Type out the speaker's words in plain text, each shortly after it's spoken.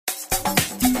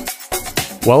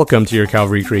Welcome to your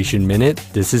Calvary Creation Minute.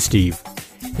 This is Steve.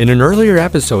 In an earlier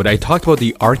episode, I talked about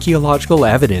the archaeological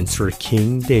evidence for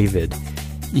King David.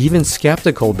 Even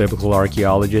skeptical biblical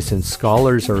archaeologists and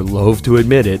scholars are loath to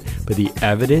admit it, but the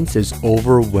evidence is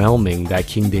overwhelming that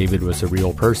King David was a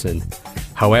real person.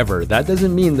 However, that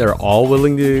doesn't mean they're all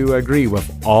willing to agree with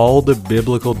all the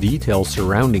biblical details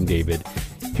surrounding David.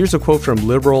 Here's a quote from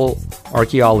liberal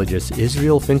archaeologist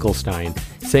Israel Finkelstein,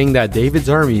 saying that David's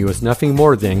army was nothing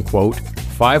more than, quote,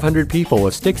 500 people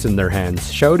with sticks in their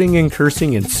hands, shouting and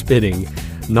cursing and spitting,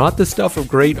 not the stuff of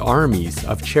great armies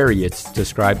of chariots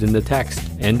described in the text,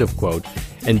 end of quote.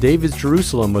 And David's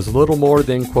Jerusalem was little more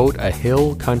than, quote, a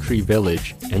hill country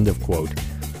village, end of quote.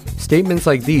 Statements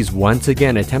like these once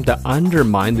again attempt to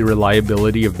undermine the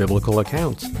reliability of biblical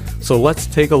accounts. So let's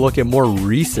take a look at more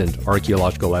recent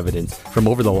archaeological evidence from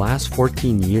over the last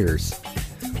 14 years.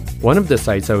 One of the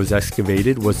sites that was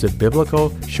excavated was the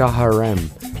biblical Shaharem.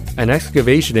 An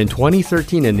excavation in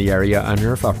 2013 in the area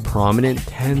unearthed a prominent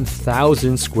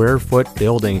 10,000 square foot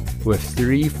building with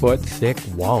 3-foot thick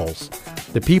walls.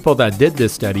 The people that did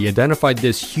this study identified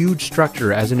this huge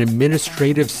structure as an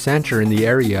administrative center in the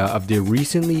area of the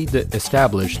recently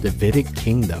established Davidic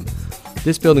kingdom.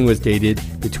 This building was dated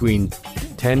between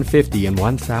 1050 and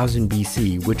 1000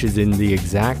 BC, which is in the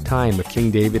exact time of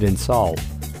King David and Saul.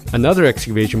 Another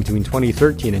excavation between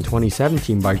 2013 and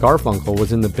 2017 by Garfunkel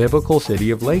was in the biblical city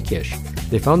of Lachish.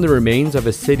 They found the remains of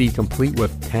a city complete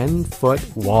with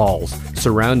 10-foot walls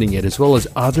surrounding it, as well as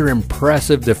other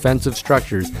impressive defensive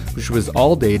structures, which was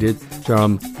all dated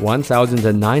from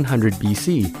 1900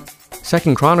 BC.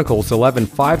 2 Chronicles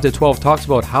 11:5-12 talks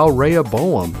about how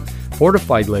Rehoboam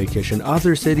fortified Lachish and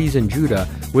other cities in Judah,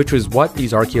 which was what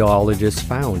these archaeologists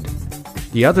found.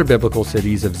 The other biblical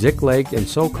cities of Ziklag and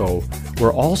Soko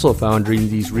were also found during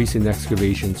these recent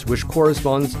excavations, which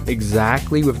corresponds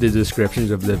exactly with the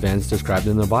descriptions of the events described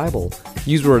in the Bible.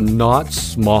 These were not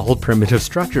small primitive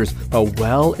structures, but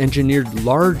well-engineered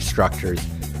large structures.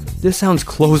 This sounds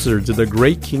closer to the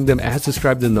great kingdom as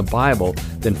described in the Bible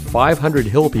than 500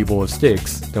 hill people with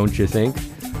sticks, don't you think?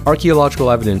 Archaeological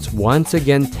evidence once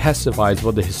again testifies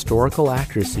about the historical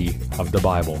accuracy of the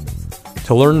Bible.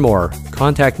 To learn more,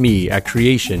 contact me at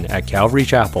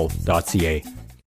creation@calvarychapel.ca.